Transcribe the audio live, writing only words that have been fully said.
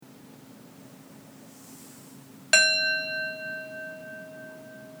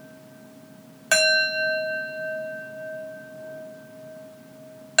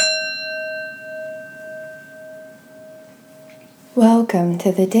Welcome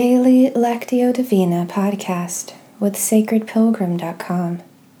to the daily Lectio Divina podcast with sacredpilgrim.com.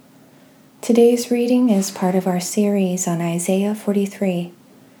 Today's reading is part of our series on Isaiah 43,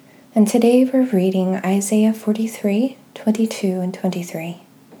 and today we're reading Isaiah 43, 22 and 23.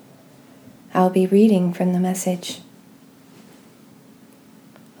 I'll be reading from the Message.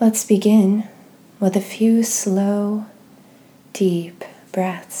 Let's begin with a few slow, deep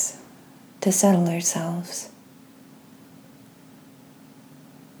breaths to settle ourselves.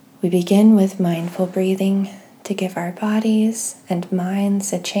 We begin with mindful breathing to give our bodies and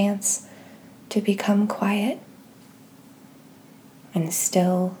minds a chance to become quiet and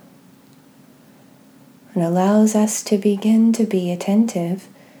still, and allows us to begin to be attentive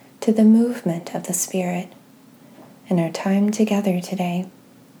to the movement of the Spirit in our time together today.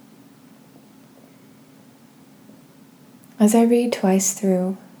 As I read twice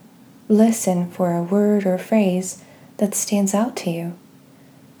through, listen for a word or phrase that stands out to you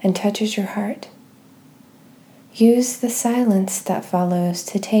and touches your heart. Use the silence that follows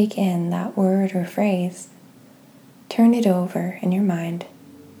to take in that word or phrase. Turn it over in your mind.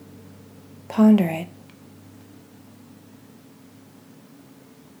 Ponder it.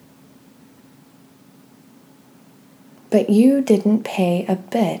 But you didn't pay a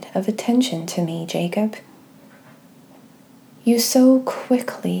bit of attention to me, Jacob. You so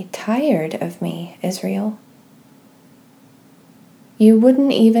quickly tired of me, Israel. You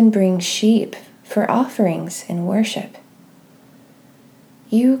wouldn't even bring sheep for offerings in worship.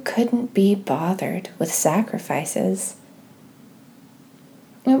 You couldn't be bothered with sacrifices.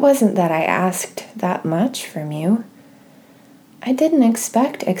 It wasn't that I asked that much from you. I didn't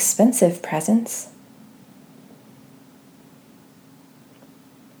expect expensive presents.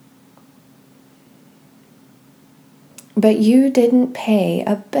 But you didn't pay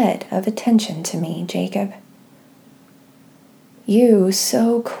a bit of attention to me, Jacob. You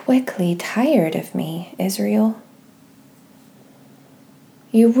so quickly tired of me, Israel.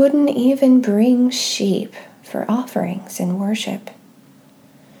 You wouldn't even bring sheep for offerings in worship.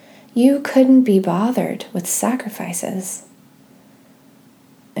 You couldn't be bothered with sacrifices.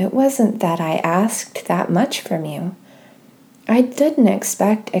 It wasn't that I asked that much from you. I didn't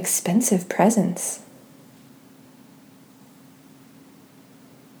expect expensive presents.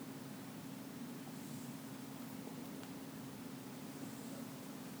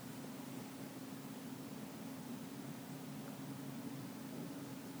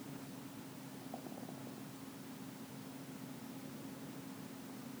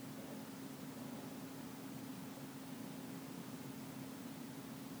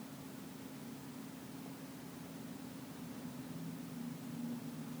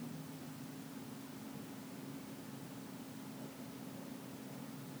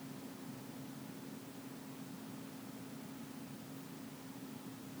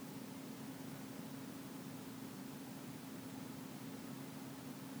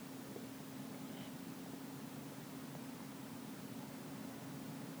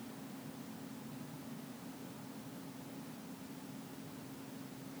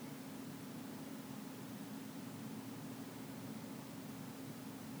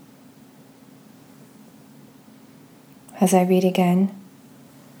 As I read again,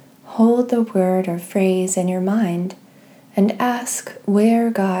 hold the word or phrase in your mind and ask where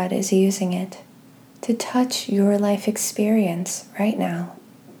God is using it to touch your life experience right now.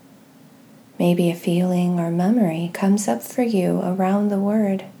 Maybe a feeling or memory comes up for you around the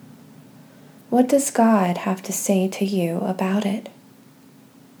word. What does God have to say to you about it?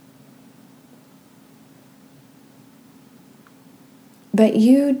 But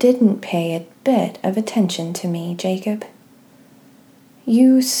you didn't pay a bit of attention to me, Jacob.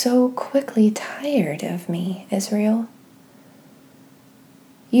 You so quickly tired of me, Israel.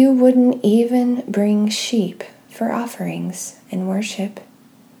 You wouldn't even bring sheep for offerings in worship.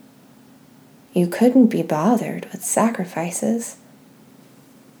 You couldn't be bothered with sacrifices.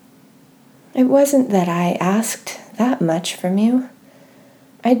 It wasn't that I asked that much from you.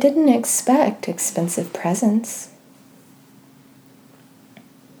 I didn't expect expensive presents.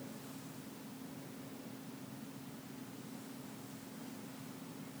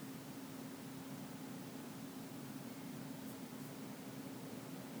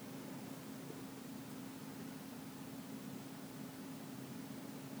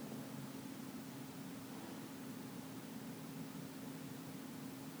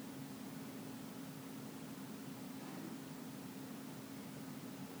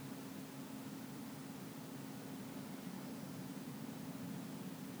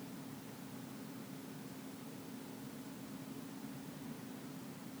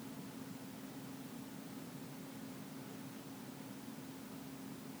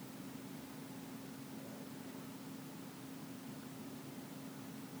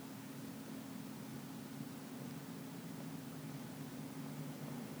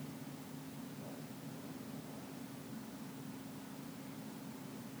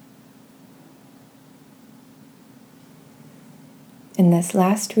 In this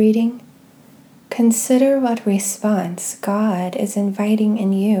last reading, consider what response God is inviting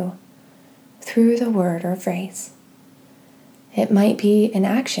in you through the word or phrase. It might be an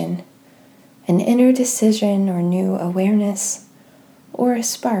action, an inner decision or new awareness, or a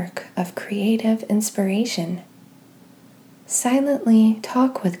spark of creative inspiration. Silently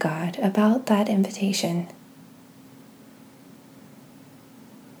talk with God about that invitation.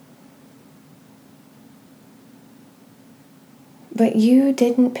 But you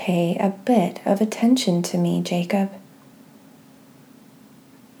didn't pay a bit of attention to me, Jacob.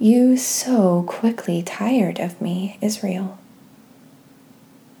 You so quickly tired of me, Israel.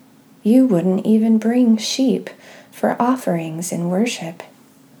 You wouldn't even bring sheep for offerings in worship.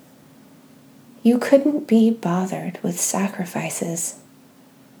 You couldn't be bothered with sacrifices.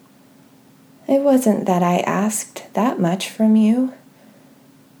 It wasn't that I asked that much from you.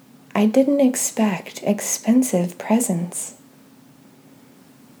 I didn't expect expensive presents.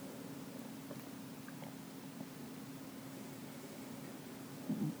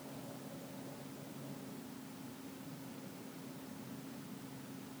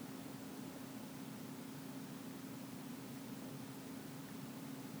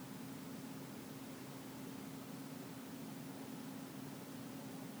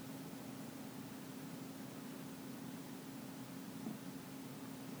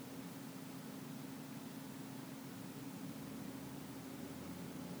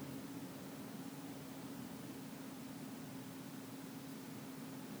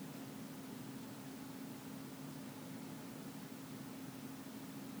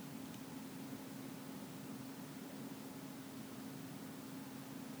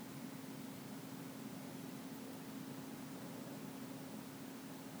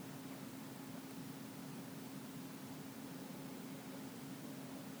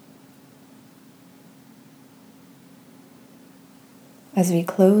 As we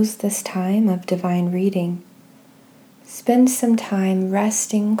close this time of divine reading, spend some time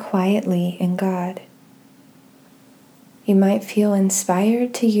resting quietly in God. You might feel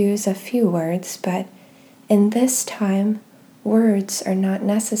inspired to use a few words, but in this time, words are not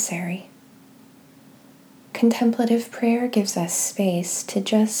necessary. Contemplative prayer gives us space to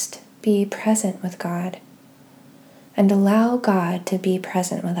just be present with God and allow God to be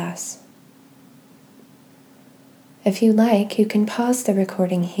present with us. If you like, you can pause the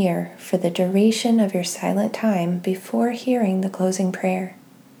recording here for the duration of your silent time before hearing the closing prayer.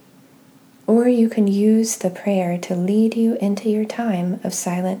 Or you can use the prayer to lead you into your time of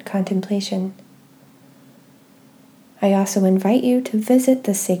silent contemplation. I also invite you to visit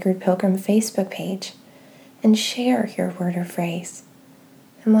the Sacred Pilgrim Facebook page and share your word or phrase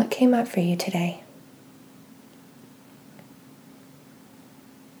and what came up for you today.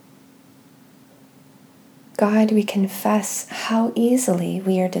 God, we confess how easily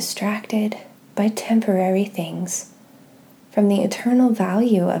we are distracted by temporary things from the eternal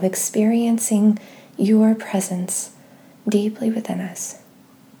value of experiencing your presence deeply within us.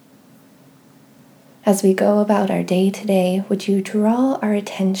 As we go about our day today, would you draw our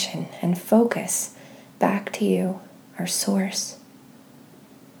attention and focus back to you, our source?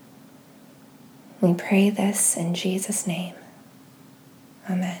 We pray this in Jesus' name.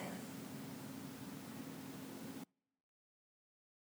 Amen.